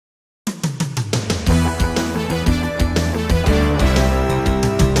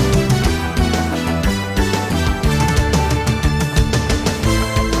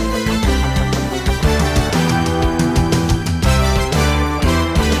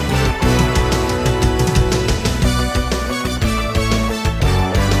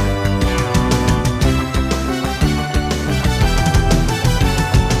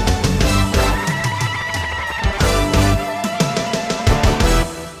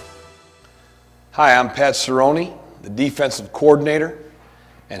Hi, I'm Pat Cerroni, the defensive coordinator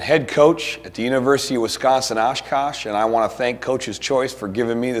and head coach at the University of Wisconsin-Oshkosh, and I want to thank Coach's Choice for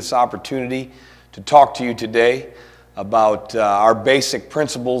giving me this opportunity to talk to you today about our basic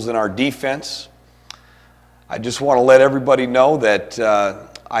principles in our defense. I just want to let everybody know that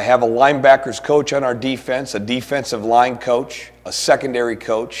I have a linebackers coach on our defense, a defensive line coach, a secondary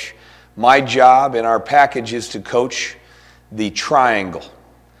coach. My job in our package is to coach the triangle.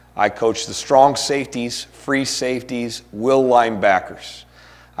 I coach the strong safeties, free safeties, will linebackers.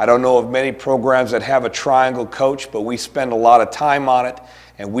 I don't know of many programs that have a triangle coach, but we spend a lot of time on it,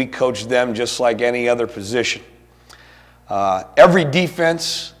 and we coach them just like any other position. Every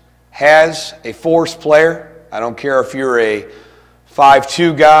defense has a force player. I don't care if you're a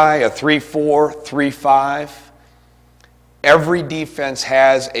 5'2" guy, a 3'4", 3'5". Every defense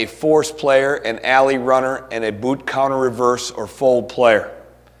has a force player, an alley runner, and a boot counter reverse or fold player.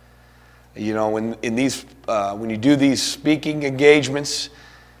 You know, when you do these speaking engagements,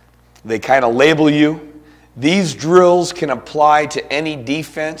 they kind of label you. These drills can apply to any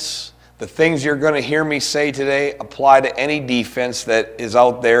defense. The things you're going to hear me say today apply to any defense that is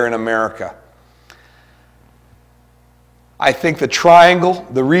out there in America. I think the triangle,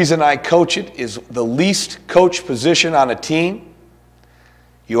 the reason I coach it, is the least coached position on a team.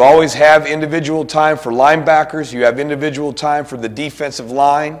 You always have individual time for linebackers. You have individual time for the defensive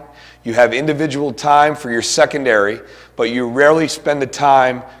line. You have individual time for your secondary, but you rarely spend the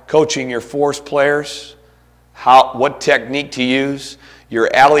time coaching your force players, what technique to use,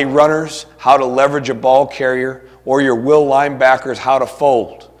 your alley runners, how to leverage a ball carrier, or your will linebackers, how to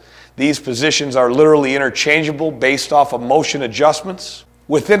fold. These positions are literally interchangeable based off of motion adjustments.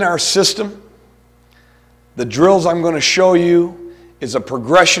 Within our system, the drills I'm going to show you is a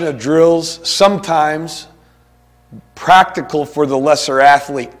progression of drills, sometimes practical for the lesser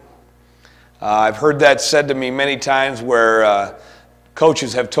athlete. I've heard that said to me many times where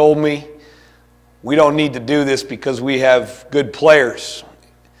coaches have told me, we don't need to do this because we have good players.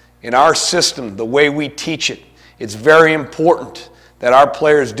 In our system, the way we teach it, it's very important that our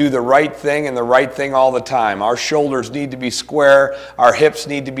players do the right thing and the right thing all the time. Our shoulders need to be square. Our hips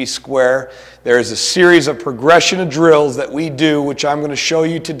need to be square. There's a series of progression of drills that we do, which I'm going to show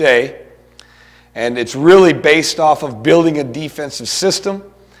you today. And it's really based off of building a defensive system.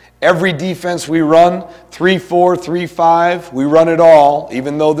 Every defense we run, 3-4, 3-5, we run it all.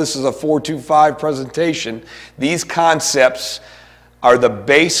 Even though this is a 4-2-5 presentation, these concepts are the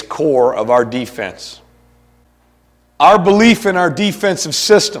base core of our defense. Our belief in our defensive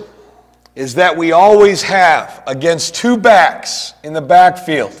system is that we always have, against two backs in the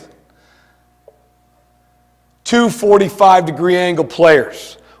backfield, two 45-degree angle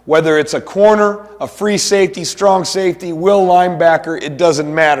players. Whether it's a corner, a free safety, strong safety, will linebacker, it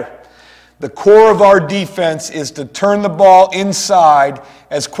doesn't matter. The core of our defense is to turn the ball inside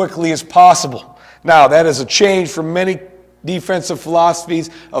as quickly as possible. Now, that is a change from many defensive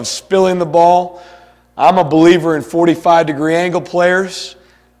philosophies of spilling the ball. I'm a believer in 45-degree angle players.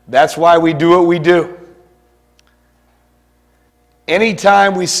 That's why we do what we do.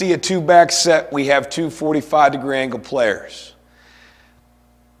 Anytime we see a two-back set, we have two 45-degree angle players.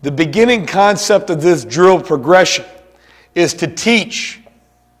 The beginning concept of this drill progression is to teach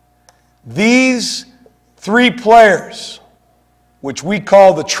these three players, which we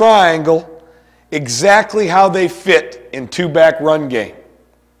call the triangle, exactly how they fit in two-back run game.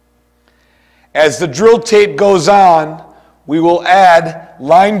 As the drill tape goes on, we will add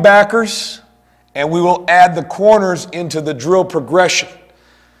linebackers and we will add the corners into the drill progression.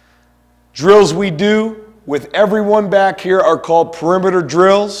 Drills we do with everyone back here are called perimeter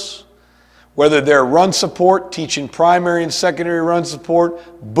drills, whether they're run support, teaching primary and secondary run support,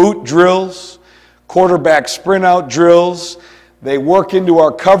 boot drills, quarterback sprint out drills. They work into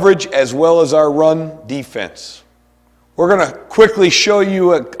our coverage as well as our run defense. We're going to quickly show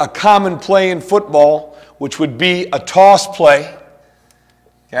you a common play in football, which would be a toss play.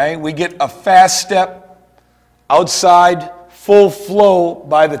 Okay, we get a fast step outside, full flow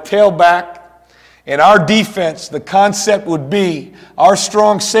by the tailback. In our defense, the concept would be our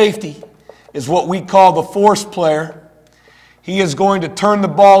strong safety is what we call the force player. He is going to turn the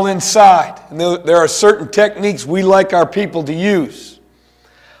ball inside. And there are certain techniques we like our people to use.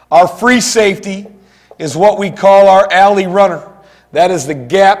 Our free safety is what we call our alley runner. That is the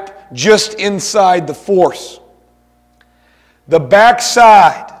gap just inside the force. The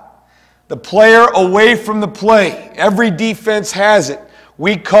backside, the player away from the play, every defense has it,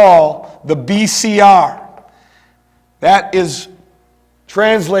 we call the BCR. That is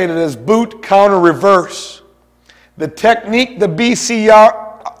translated as boot counter reverse. The technique the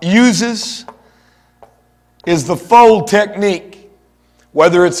BCR uses is the fold technique.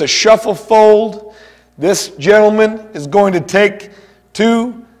 Whether it's a shuffle fold, this gentleman is going to take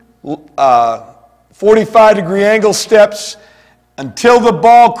two 45-degree angle steps until the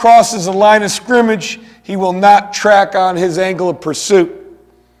ball crosses the line of scrimmage. He will not track on his angle of pursuit.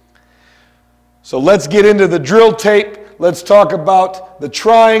 So let's get into the drill tape. Let's talk about the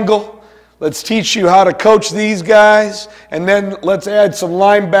triangle. Let's teach you how to coach these guys, and then let's add some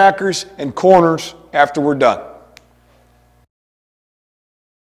linebackers and corners after we're done.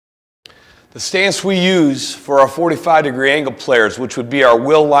 The stance we use for our 45-degree angle players, which would be our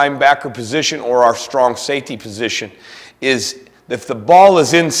will linebacker position or our strong safety position, is if the ball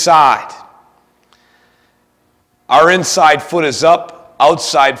is inside, our inside foot is up,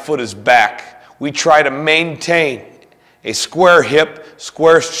 outside foot is back. We try to maintain a square hip,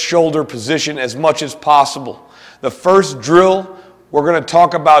 square shoulder position as much as possible. The first drill we're going to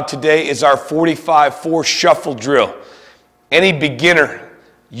talk about today is our 45-4 shuffle drill. Any beginner,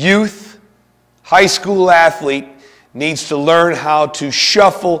 youth, high school athlete needs to learn how to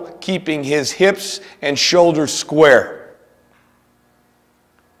shuffle, keeping his hips and shoulders square.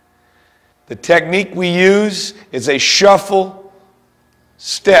 The technique we use is a shuffle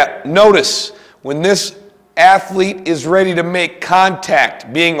step. Notice when this athlete is ready to make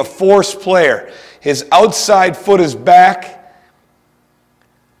contact, being a force player, his outside foot is back,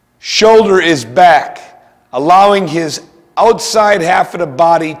 shoulder is back, allowing his outside half of the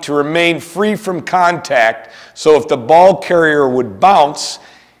body to remain free from contact, so if the ball carrier would bounce,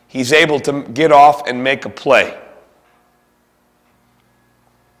 he's able to get off and make a play.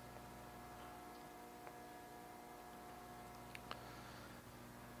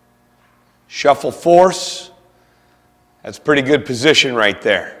 Shuffle force, that's pretty good position right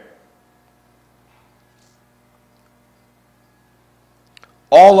there.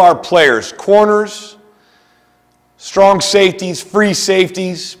 All our players, corners, strong safeties, free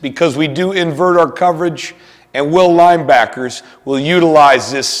safeties, because we do invert our coverage, and will linebackers will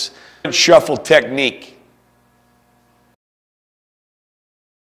utilize this shuffle technique.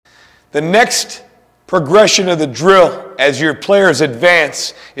 The next progression of the drill as your players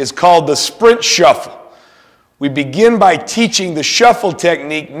advance is called the sprint shuffle. We begin by teaching the shuffle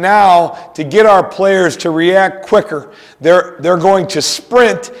technique now to get our players to react quicker. They're going to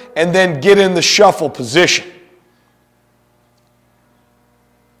sprint and then get in the shuffle position.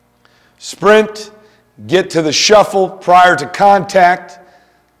 Sprint, get to the shuffle prior to contact,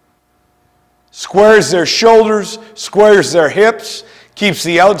 squares their shoulders, squares their hips, keeps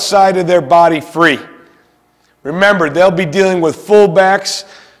the outside of their body free. Remember, they'll be dealing with fullbacks,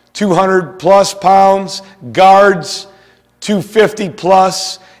 200 plus pounds, guards, 250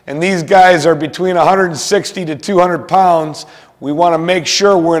 plus, and these guys are between 160 to 200 pounds. We want to make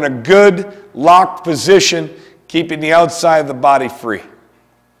sure we're in a good locked position, keeping the outside of the body free.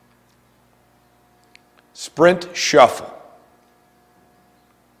 Sprint shuffle.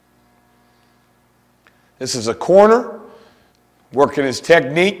 This is a corner, working his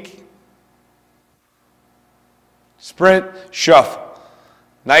technique. Sprint shuffle.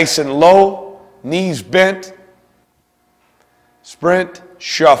 Nice and low, knees bent. Sprint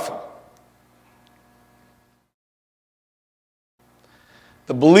shuffle.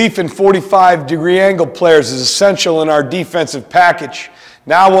 The belief in 45-degree angle players is essential in our defensive package.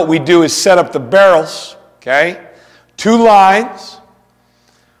 Now what we do is set up the barrels. Okay, two lines,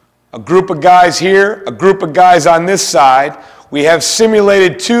 a group of guys here, a group of guys on this side. We have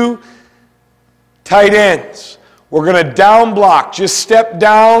simulated two tight ends. We're going to down block, just step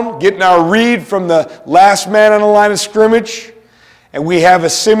down, getting our read from the last man on the line of scrimmage, and we have a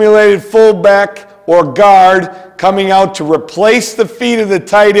simulated fullback or guard coming out to replace the feet of the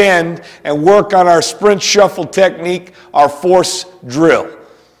tight end and work on our sprint shuffle technique, our force drill.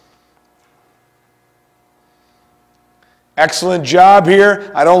 Excellent job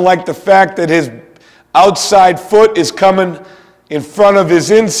here. I don't like the fact that his outside foot is coming in front of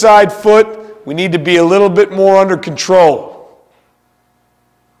his inside foot. We need to be a little bit more under control.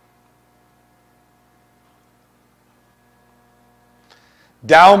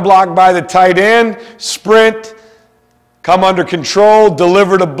 Down block by the tight end, sprint, come under control,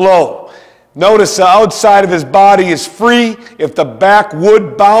 deliver the blow. Notice the outside of his body is free. If the back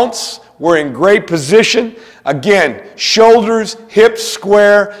would bounce, we're in great position. Again, shoulders, hips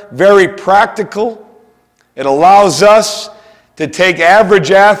square, very practical. It allows us to take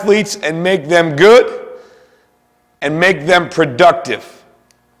average athletes and make them good and make them productive.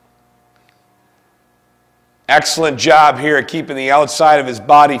 Excellent job here at keeping the outside of his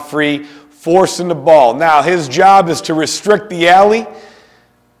body free, forcing the ball. Now his job is to restrict the alley,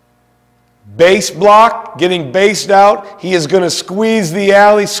 Base block, getting based out. He is going to squeeze the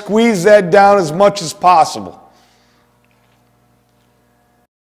alley, squeeze that down as much as possible.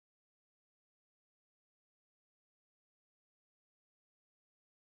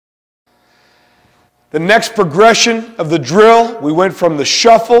 The next progression of the drill, we went from the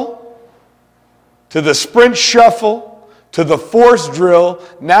shuffle to the sprint shuffle to the force drill.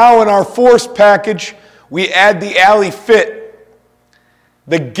 Now in our force package, we add the alley fit.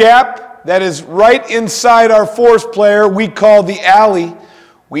 The gap that is right inside our force player, we call the alley.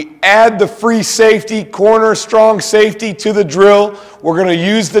 We add the free safety, corner strong safety to the drill. We're going to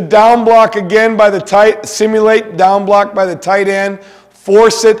use the down block again by the tight, simulate down block by the tight end,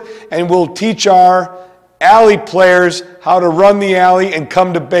 force it, and we'll teach our alley players how to run the alley and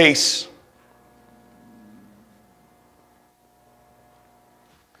come to base.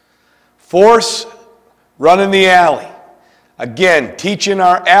 Force, running the alley. Again, teaching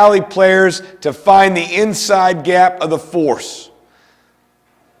our alley players to find the inside gap of the force.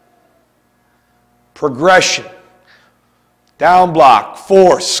 Progression. Down block,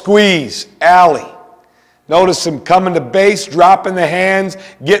 force, squeeze, alley. Notice him coming to base, dropping the hands,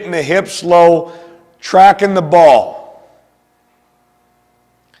 getting the hips low, tracking the ball.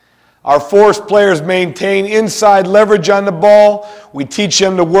 Our force players maintain inside leverage on the ball. We teach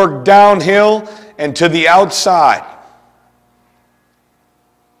them to work downhill and to the outside.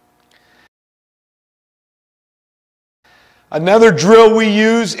 Another drill we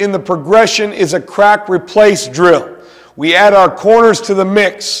use in the progression is a crack replace drill. We add our corners to the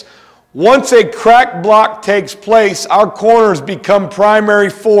mix. Once a crack block takes place, our corners become primary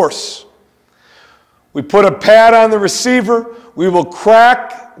force. We put a pad on the receiver. We will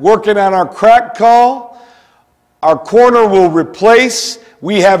crack, working on our crack call. Our corner will replace.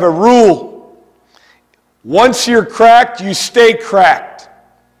 We have a rule. Once you're cracked, you stay cracked.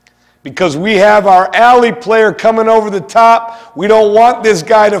 Because we have our alley player coming over the top. We don't want this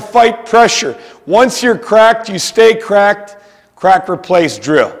guy to fight pressure. Once you're cracked, you stay cracked. Crack, replace,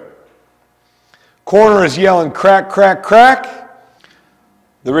 drill. Corner is yelling crack, crack, crack.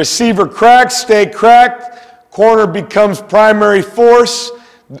 The receiver cracks, stay cracked. Corner becomes primary force.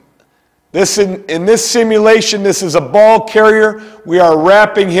 In this simulation, this is a ball carrier. We are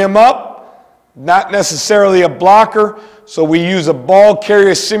wrapping him up, not necessarily a blocker. So we use a ball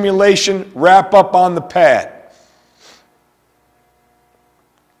carrier simulation, wrap up on the pad.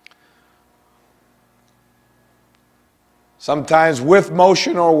 Sometimes with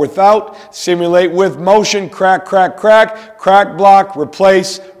motion or without, simulate with motion, crack, crack, crack, crack block,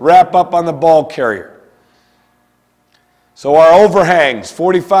 replace, wrap up on the ball carrier. So our overhangs,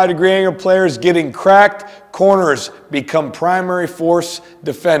 45-degree angle players getting cracked, corners become primary force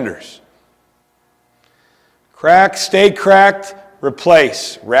defenders. Crack, stay cracked,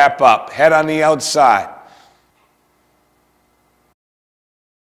 replace, wrap up, head on the outside.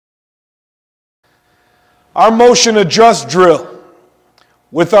 Our motion adjust drill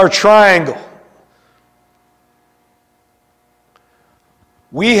with our triangle.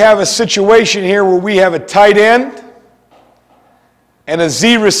 We have a situation here where we have a tight end and a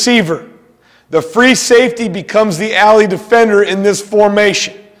Z receiver. The free safety becomes the alley defender in this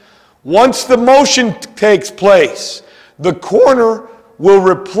formation. Once the motion takes place, the corner will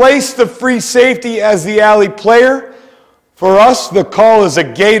replace the free safety as the alley player. For us, the call is a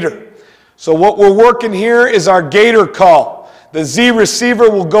gator. So what we're working here is our gator call. The Z receiver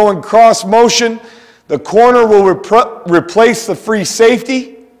will go in cross motion. The corner will replace the free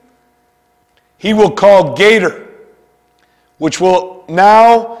safety. He will call gator, which will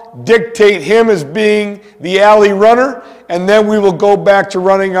now dictate him as being the alley runner, and then we will go back to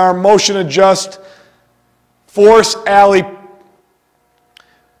running our motion adjust, force, alley.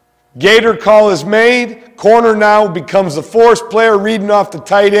 Gator call is made. Corner now becomes the force player reading off the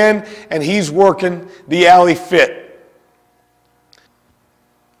tight end, and he's working the alley fit.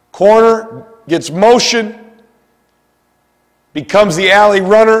 Corner gets motion, becomes the alley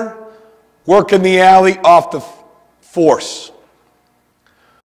runner, working the alley off the force.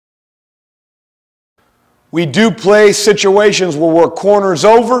 We do play situations where we're corners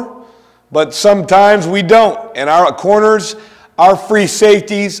over, but sometimes we don't. And our corners, our free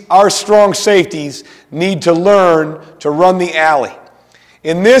safeties, our strong safeties need to learn to run the alley.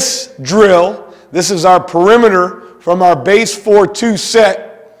 In this drill, this is our perimeter from our base 4-2 set.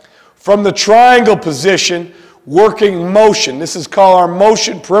 From the triangle position, working motion. This is called our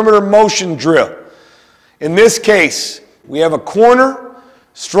motion, perimeter motion drill. In this case, we have a corner,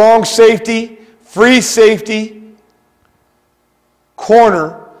 strong safety, free safety,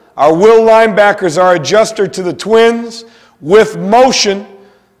 corner. Our will linebackers are adjuster to the twins. With motion,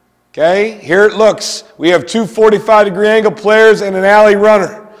 Okay, here it looks. We have two 45-degree angle players and an alley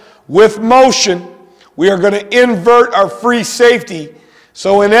runner. With motion, we are going to invert our free safety.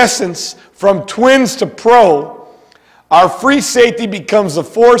 So in essence, from twins to pro, our free safety becomes the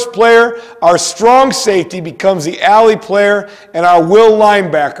force player, our strong safety becomes the alley player, and our will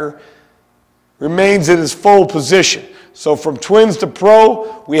linebacker remains in his full position. So from twins to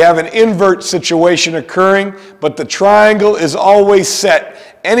pro, we have an invert situation occurring, but the triangle is always set.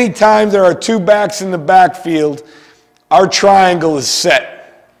 Anytime there are two backs in the backfield, our triangle is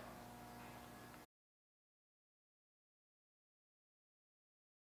set.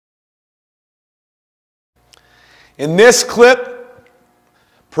 In this clip,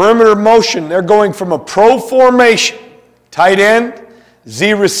 perimeter motion, they're going from a pro formation, tight end,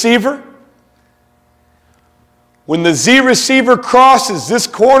 Z receiver. When the Z receiver crosses, this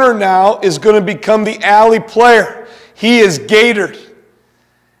corner now is going to become the alley player. He is gaitered.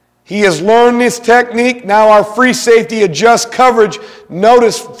 He has learned this technique. Now our free safety adjusts coverage.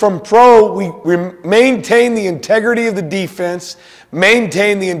 Notice from pro, we maintain the integrity of the defense,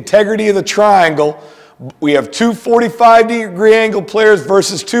 maintain the integrity of the triangle. We have two 45-degree angle players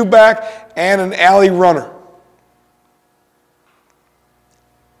versus two back and an alley runner.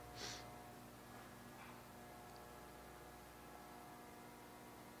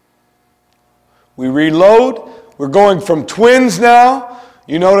 We reload. We're going from twins now.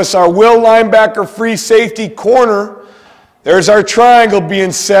 You notice our will linebacker free safety corner. There's our triangle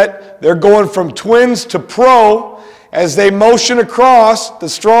being set. They're going from twins to pro. As they motion across, the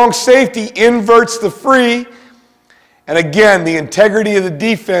strong safety inverts the free. And again, the integrity of the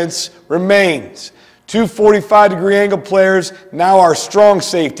defense remains. Two 45-degree angle players. Now our strong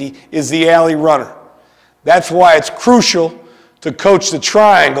safety is the alley runner. That's why it's crucial to coach the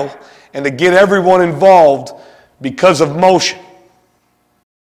triangle and to get everyone involved because of motion.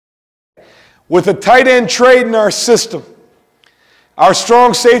 With a tight end trade in our system, our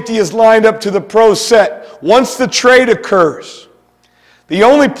strong safety is lined up to the pro set. Once the trade occurs, the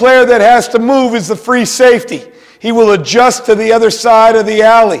only player that has to move is the free safety. He will adjust to the other side of the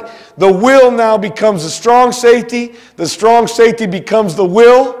alley. The will now becomes the strong safety. The strong safety becomes the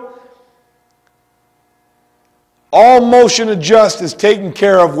will. All motion adjust is taken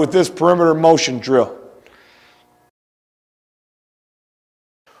care of with this perimeter motion drill.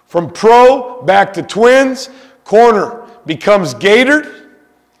 From pro back to twins, corner becomes gaitered.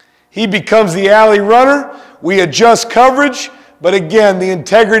 He becomes the alley runner. We adjust coverage, but again, the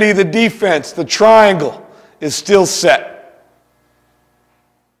integrity of the defense, the triangle, is still set.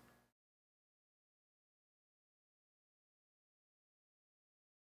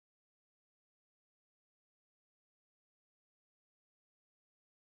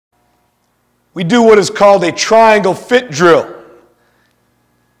 We do what is called a triangle fit drill.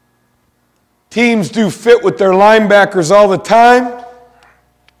 Teams do fit with their linebackers all the time.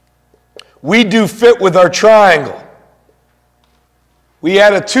 We do fit with our triangle. We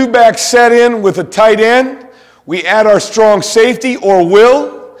add a two-back set in with a tight end. We add our strong safety or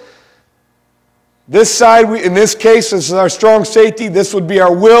will. This side, in this case, this is our strong safety. This would be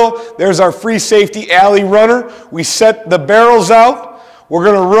our will. There's our free safety alley runner. We set the barrels out. We're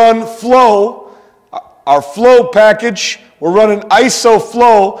going to run flow. Our flow package, we're running ISO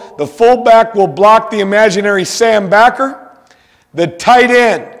flow. The fullback will block the imaginary Sam backer. The tight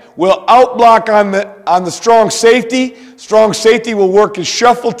end will outblock on the strong safety. Strong safety will work his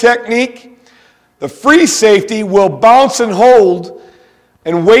shuffle technique. The free safety will bounce and hold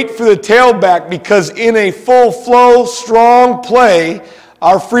and wait for the tailback, because in a full flow, strong play,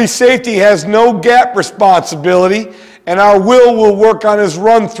 our free safety has no gap responsibility, and our will work on his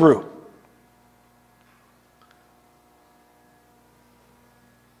run through.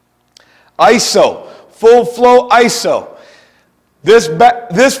 ISO, full flow ISO.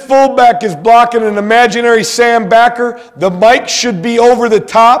 This fullback is blocking an imaginary Sam backer. The mic should be over the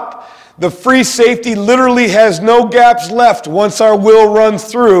top. The free safety literally has no gaps left once our will runs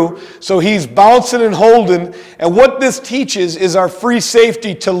through, so he's bouncing and holding. And what this teaches is our free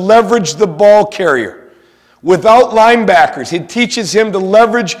safety to leverage the ball carrier. Without linebackers, it teaches him to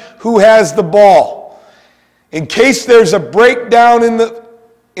leverage who has the ball. In case there's a breakdown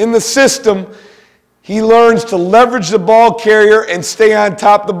in the system, he learns to leverage the ball carrier and stay on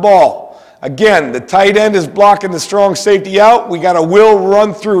top of the ball. Again, the tight end is blocking the strong safety out. We got a will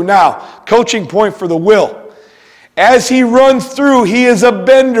run through. Now, coaching point for the will. As he runs through, he is a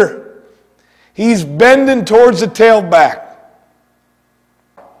bender. He's bending towards the tailback.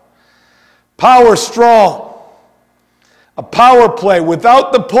 Power strong. A power play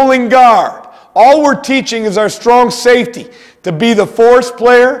without the pulling guard. All we're teaching is our strong safety to be the force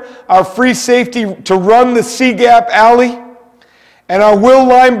player, our free safety to run the C-gap alley, and our will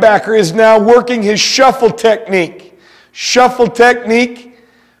linebacker is now working his shuffle technique. Shuffle technique,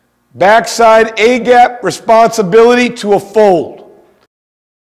 backside A-gap responsibility to a fold.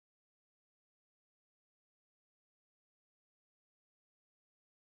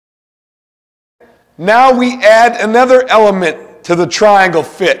 Now we add another element to the triangle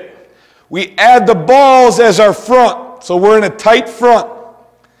fit. We add the balls as our front, so we're in a tight front.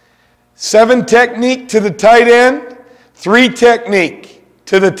 7 technique to the tight end, 3 technique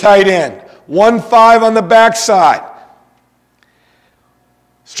to the tight end, 1-5 on the backside.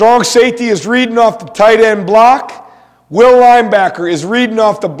 Strong safety is reading off the tight end block. Will linebacker is reading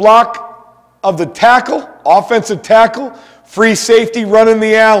off the block of the tackle, offensive tackle. Free safety running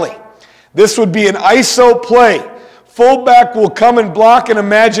the alley. This would be an ISO play. Fullback will come and block an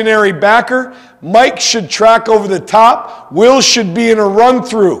imaginary backer. Mike should track over the top. Will should be in a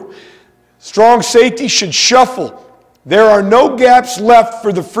run-through. Strong safety should shuffle. There are no gaps left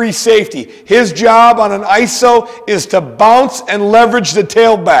for the free safety. His job on an ISO is to bounce and leverage the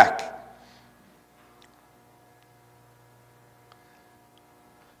tailback.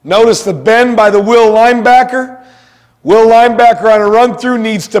 Notice the bend by the will linebacker. Will linebacker on a run-through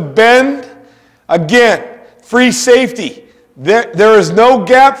needs to bend. Again, free safety. There is no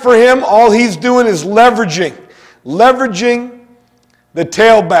gap for him. All he's doing is leveraging the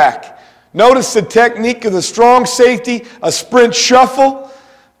tailback. Notice the technique of the strong safety, a sprint shuffle,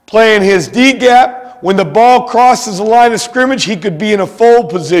 playing his D-gap. When the ball crosses the line of scrimmage, he could be in a fold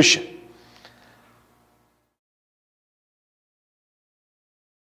position.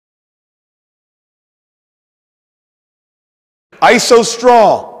 ISO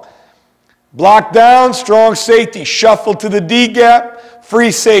strong. Block down, strong safety, shuffle to the D-gap,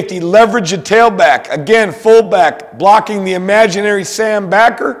 free safety, leverage the tailback. Again, fullback, blocking the imaginary Sam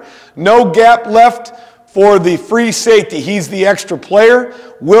backer. No gap left for the free safety. He's the extra player.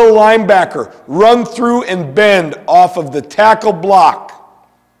 Will linebacker, run through and bend off of the tackle block.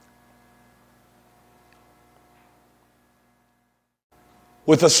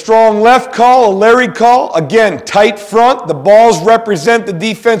 With a strong left call, a Larry call, again, tight front. The balls represent the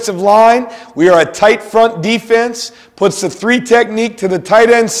defensive line. We are a tight front defense. Puts the 3 technique to the tight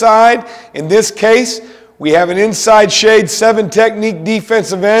end side. In this case, we have an inside shade 7 technique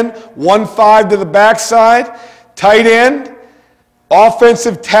defensive end, 1-5 to the backside. Tight end,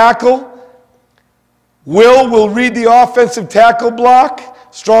 offensive tackle. Will read the offensive tackle block.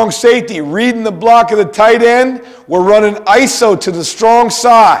 Strong safety, reading the block of the tight end. We're running ISO to the strong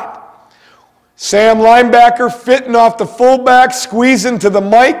side. Sam linebacker fitting off the fullback, squeezing to the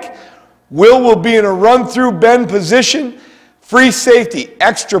Mike. Will be in a run-through bend position. Free safety,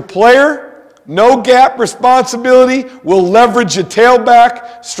 extra player, no gap responsibility. Will leverage the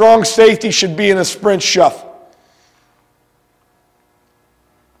tailback. Strong safety should be in a sprint shuffle.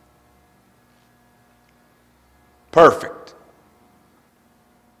 Perfect.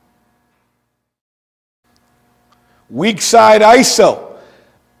 Weak side ISO.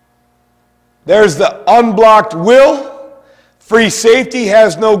 There's the unblocked will. Free safety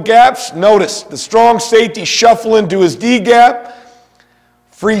has no gaps. Notice the strong safety shuffling to his D-gap.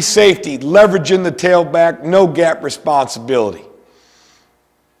 Free safety leveraging the tailback, no gap responsibility.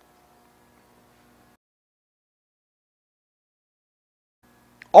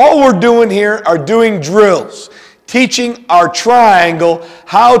 All we're doing here are doing drills. Teaching our triangle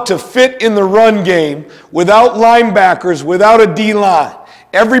how to fit in the run game without linebackers, without a D-line.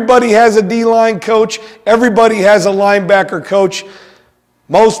 Everybody has a D-line coach. Everybody has a linebacker coach.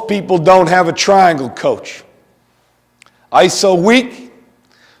 Most people don't have a triangle coach. ISO weak.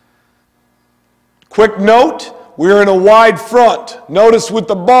 Quick note, we're in a wide front. Notice with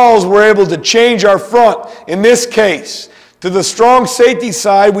the balls, we're able to change our front. In this case, to the strong safety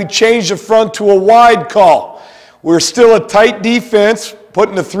side, we change the front to a wide call. We're still a tight defense,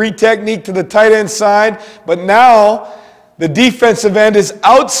 putting the 3 technique to the tight end side, but now the defensive end is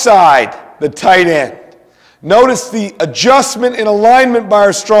outside the tight end. Notice the adjustment in alignment by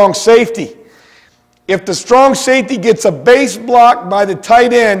our strong safety. If the strong safety gets a base block by the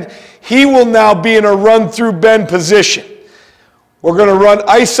tight end, he will now be in a run-through bend position. We're going to run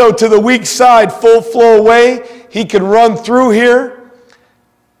ISO to the weak side, full flow away. He can run through here.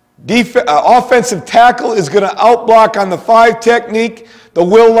 Offensive tackle is going to outblock on the 5 technique. The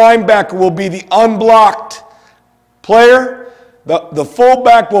will linebacker will be the unblocked player. The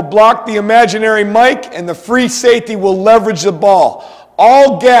fullback will block the imaginary Mike, and the free safety will leverage the ball.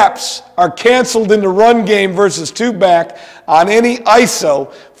 All gaps are canceled in the run game versus two-back on any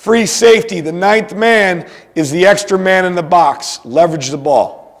ISO free safety. The ninth man is the extra man in the box. Leverage the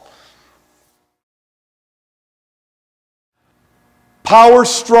ball. Power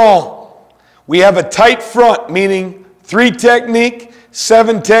strong. We have a tight front, meaning 3 technique,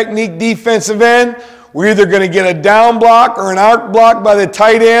 7 technique defensive end. We're either going to get a down block or an arc block by the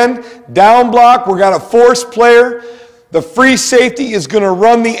tight end. Down block, we've got a force player. The free safety is going to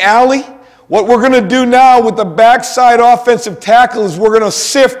run the alley. What we're going to do now with the backside offensive tackle is we're going to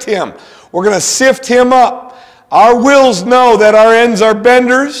sift him. We're going to sift him up. Our wills know that our ends are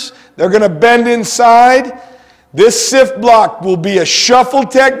benders. They're going to bend inside. This sift block will be a shuffle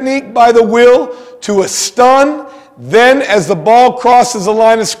technique by the will to a stun. Then as the ball crosses the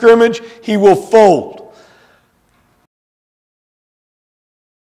line of scrimmage, he will fold.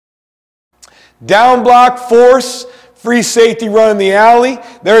 Down block, force, free safety running the alley.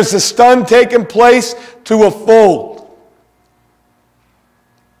 There's a stun taking place to a fold.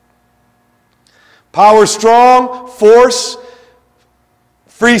 Power strong, force,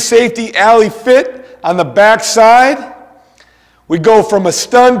 free safety, alley fit on the backside. We go from a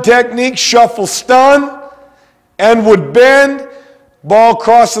stun technique, shuffle stun, end would bend, ball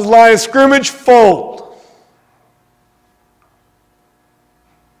crosses the line of scrimmage, fold.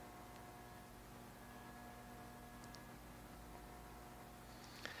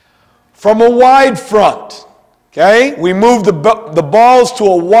 From a wide front, okay? We move the balls to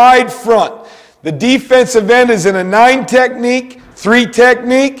a wide front. The defensive end is in a 9 technique, 3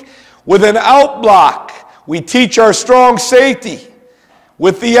 technique, with an out block. We teach our strong safety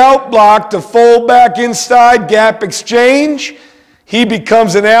with the out block to fold back inside, gap exchange. He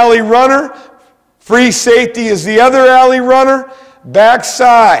becomes an alley runner. Free safety is the other alley runner.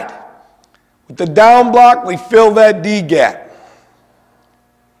 Backside. With the down block, we fill that D gap.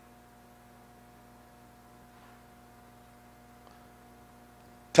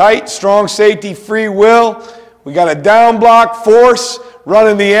 Tight, strong safety, free will. We got a down block, force,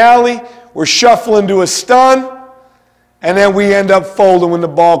 running the alley. We're shuffling to a stun. And then we end up folding when the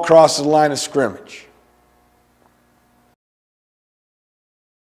ball crosses the line of scrimmage.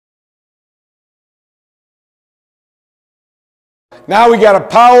 Now we got a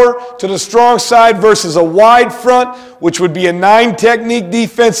power to the strong side versus a wide front, which would be a 9 technique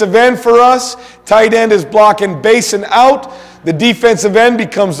defensive end for us. Tight end is blocking base and out. The defensive end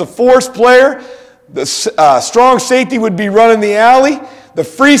becomes the force player. The strong safety would be running the alley. The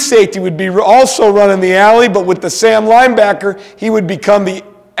free safety would be also running the alley, but with the Sam linebacker, he would become the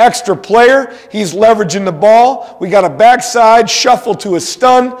extra player. He's leveraging the ball. We got a backside shuffle to a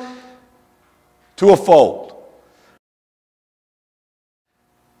stun to a fold.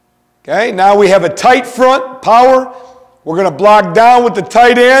 Okay, now we have a tight front, power. We're going to block down with the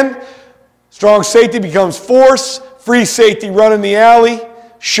tight end. Strong safety becomes force. Free safety running the alley,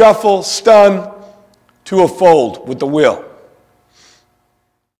 shuffle, stun to a fold with the will.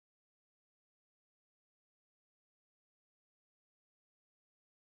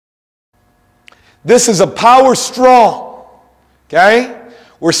 This is a power strong, okay?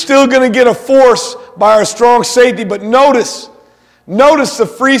 We're still going to get a force by our strong safety, but notice the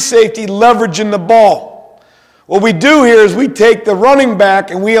free safety leveraging the ball. What we do here is we take the running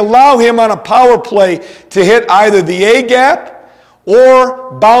back and we allow him on a power play to hit either the A gap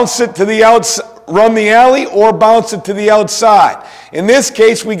or bounce it to the outside, run the alley, or bounce it to the outside. In this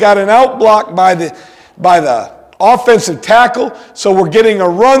case, we got an out block by the offensive tackle, so we're getting a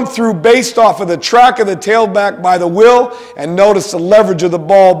run through based off of the track of the tailback by the will, and notice the leverage of the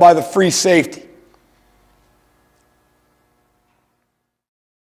ball by the free safety.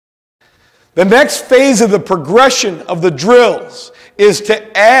 The next phase of the progression of the drills is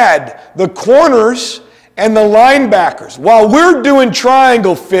to add the corners and the linebackers. While we're doing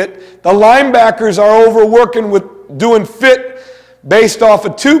triangle fit, the linebackers are over working with doing fit based off a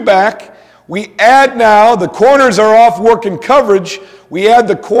two-back. We add now, the corners are off working coverage. We add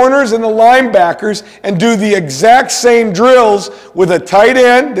the corners and the linebackers and do the exact same drills with a tight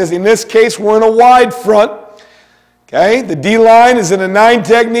end. In this case, we're in a wide front. Okay, the D-line is in a 9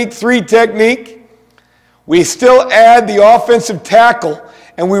 technique, 3 technique. We still add the offensive tackle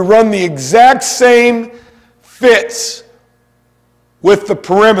and we run the exact same fits with the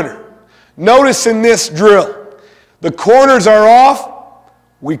perimeter. Notice in this drill, the corners are off.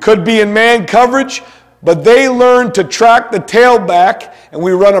 We could be in man coverage, but they learn to track the tailback, and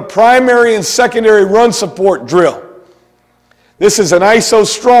we run a primary and secondary run support drill. This is an ISO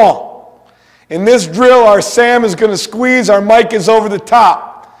strong. In this drill, our Sam is going to squeeze, our Mike is over the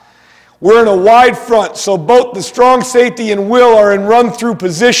top. We're in a wide front, so both the strong safety and Will are in run-through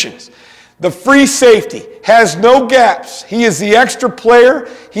positions. The free safety has no gaps. He is the extra player.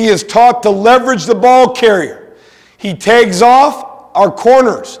 He is taught to leverage the ball carrier. He tags off. Our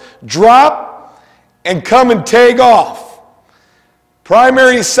corners drop and come and tag off.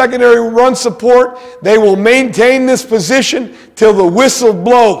 Primary and secondary run support, they will maintain this position till the whistle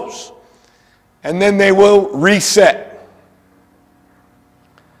blows, and then they will reset.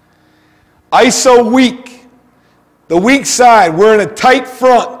 ISO weak. The weak side, we're in a tight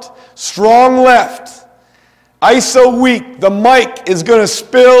front, strong left. ISO weak, the Mike is going to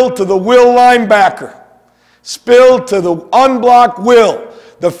spill to the Will linebacker. Spill to the unblocked Will.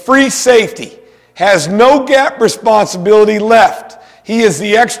 The free safety has no gap responsibility left. He is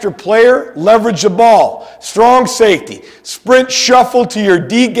the extra player. Leverage the ball. Strong safety. Sprint shuffle to your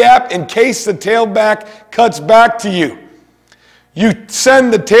D gap in case the tailback cuts back to you. You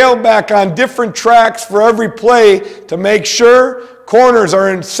send the tailback on different tracks for every play to make sure corners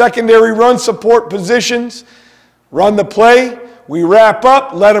are in secondary run support positions. Run the play. We wrap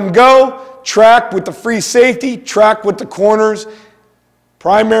up. Let them go. Track with the free safety. Track with the corners.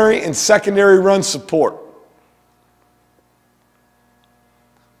 Primary and secondary run support.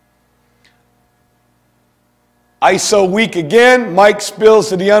 ISO weak again. Mike spills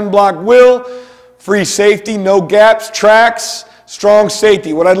to the unblocked Will. Free safety, no gaps, tracks, strong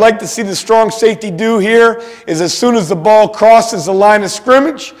safety. What I'd like to see the strong safety do here is as soon as the ball crosses the line of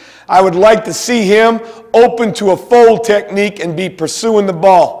scrimmage, I would like to see him open to a fold technique and be pursuing the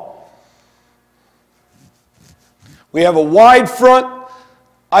ball. We have a wide front,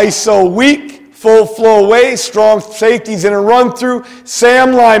 ISO weak, full flow away, strong safeties in a run through, Sam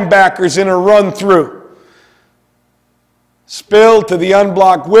linebackers in a run through. Spill to the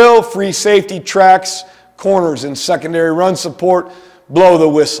unblocked Will, free safety, tracks, corners in secondary run support, blow the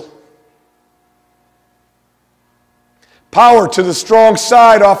whistle. Power to the strong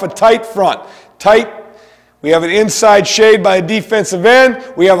side off a tight front. Tight, we have an inside shade by a defensive end,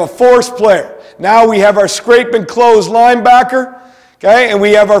 we have a force player. Now we have our scrape and close linebacker, okay, and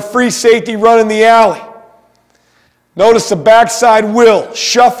we have our free safety running the alley. Notice the backside Will,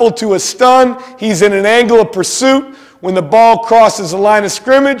 shuffle to a stun, he's in an angle of pursuit. When the ball crosses the line of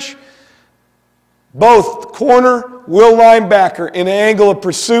scrimmage, both corner, Will linebacker in an angle of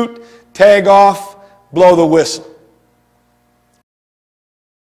pursuit, tag off, blow the whistle.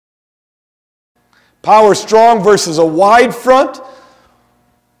 Power strong versus a wide front.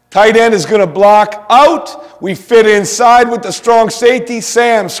 Tight end is going to block out. We fit inside with the strong safety.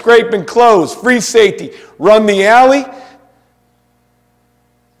 Sam, scrape and close. Free safety, run the alley.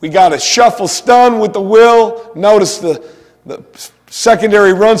 We got a shuffle stun with the Will. Notice the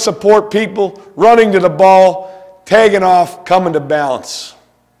secondary run support people running to the ball, tagging off, coming to balance.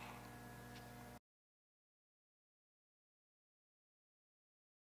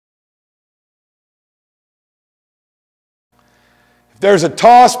 If there's a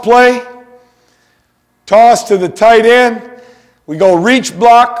toss play, toss to the tight end, we go reach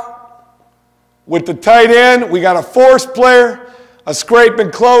block with the tight end. We got a force player, a scrape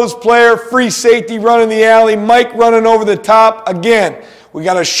and close player, free safety running the alley, Mike running over the top. Again, we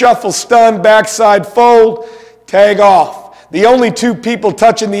got a shuffle stun, backside fold, tag off. The only two people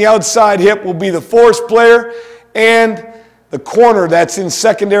touching the outside hip will be the force player and the corner that's in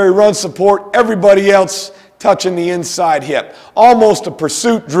secondary run support. Everybody else touching the inside hip. Almost a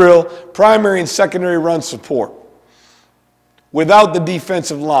pursuit drill, primary and secondary run support without the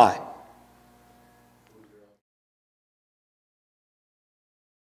defensive line.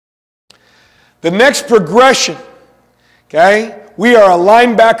 The next progression, okay, we are a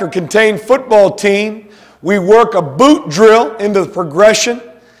linebacker-contained football team. We work a boot drill into the progression,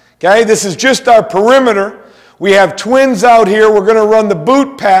 okay? This is just our perimeter. We have twins out here. We're going to run the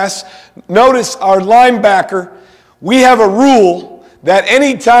boot pass. Notice our linebacker. We have a rule that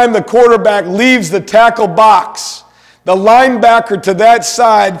anytime the quarterback leaves the tackle box, the linebacker to that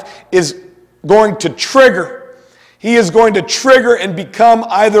side is going to trigger. He is going to trigger and become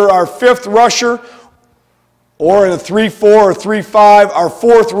either our fifth rusher or in a 3-4 or 3-5, our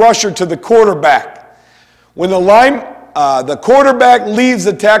fourth rusher to the quarterback. When the quarterback leaves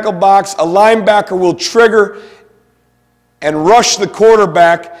the tackle box, a linebacker will trigger and rush the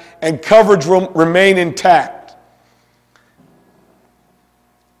quarterback, and coverage will remain intact.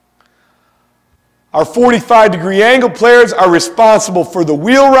 Our 45-degree angle players are responsible for the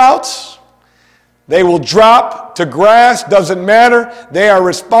wheel routes. They will drop to grass, doesn't matter. They are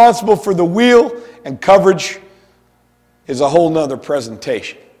responsible for the wheel, and coverage is a whole nother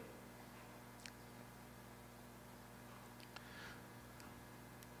presentation.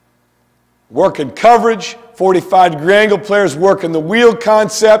 working coverage, 45-degree angle players working the wheel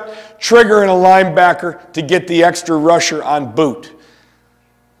concept, triggering a linebacker to get the extra rusher on boot.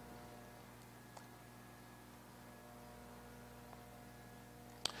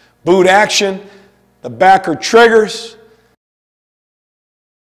 Boot action, the backer triggers.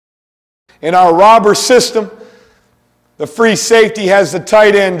 In our robber system, the free safety has the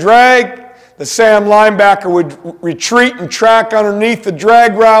tight end drag. The Sam linebacker would retreat and track underneath the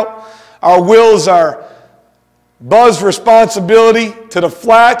drag route. Our wills are buzz responsibility to the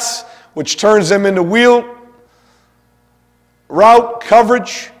flats, which turns them into wheel route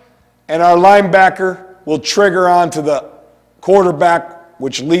coverage, and our linebacker will trigger onto the quarterback,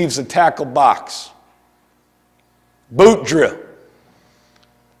 which leaves the tackle box. Boot drill.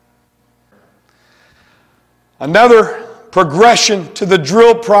 Another progression to the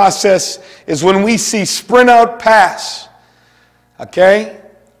drill process is when we see sprint out pass. Okay?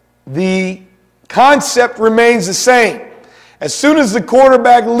 The concept remains the same. As soon as the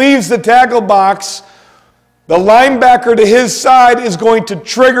quarterback leaves the tackle box, the linebacker to his side is going to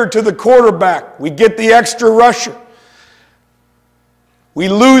trigger to the quarterback. We get the extra rusher. We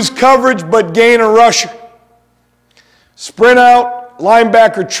lose coverage but gain a rusher. Sprint out,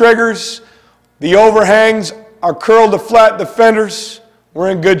 linebacker triggers, the overhangs are curled to flat defenders.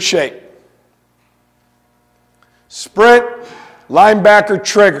 We're in good shape. Sprint, linebacker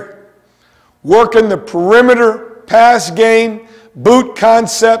trigger. Working the perimeter pass game, boot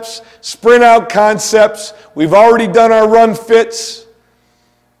concepts, sprint out concepts. We've already done our run fits.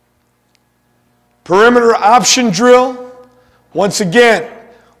 Perimeter option drill. Once again,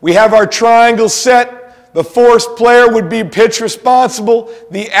 we have our triangle set. The forced player would be pitch responsible.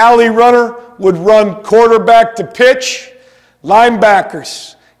 The alley runner would run quarterback to pitch.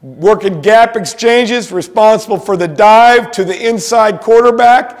 Linebackers working gap exchanges, responsible for the dive to the inside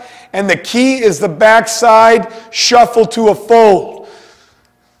quarterback. And the key is the backside shuffle to a fold.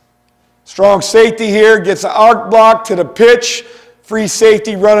 Strong safety here gets an arc block to the pitch. Free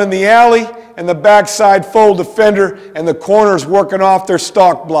safety running the alley. And the backside fold defender and the corners working off their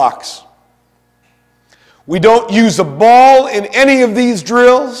stalk blocks. We don't use a ball in any of these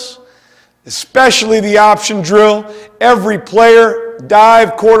drills, especially the option drill. Every player,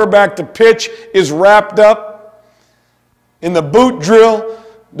 dive, quarterback to pitch, is wrapped up. In the boot drill,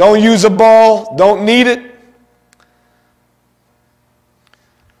 don't use a ball, don't need it.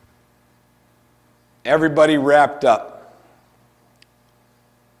 Everybody wrapped up.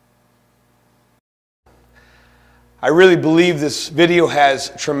 I really believe this video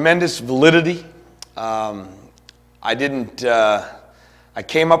has tremendous validity. I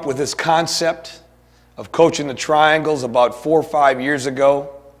came up with this concept of coaching the triangles about 4 or 5 years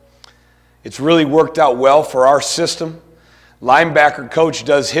ago. It's really worked out well for our system. Linebacker coach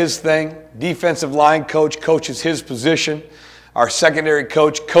does his thing. Defensive line coach coaches his position. Our secondary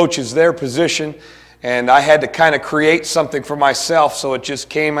coach coaches their position. And I had to kind of create something for myself, so it just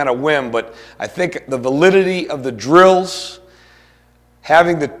came on a whim. But I think the validity of the drills,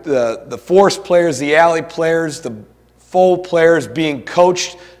 having the force players, the alley players, the fold players being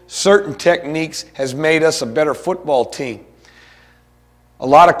coached certain techniques has made us a better football team. A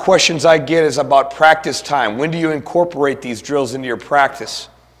lot of questions I get is about practice time. When do you incorporate these drills into your practice?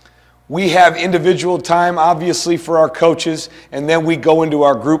 We have individual time, obviously, for our coaches, and then we go into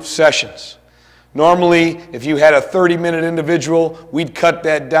our group sessions. Normally, if you had a 30-minute individual, we'd cut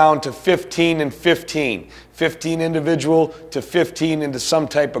that down to 15 and 15. 15 individual to 15 into some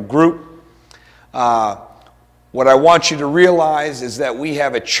type of group. What I want you to realize is that we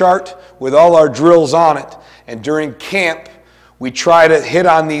have a chart with all our drills on it. And during camp, we try to hit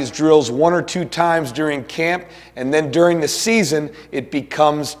on these drills 1 or 2 times during camp. And then during the season, it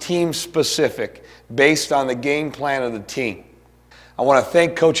becomes team-specific based on the game plan of the team. I want to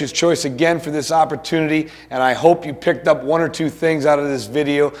thank Coach's Choice again for this opportunity, and I hope you picked up 1 or 2 things out of this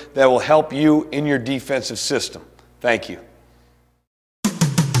video that will help you in your defensive system. Thank you.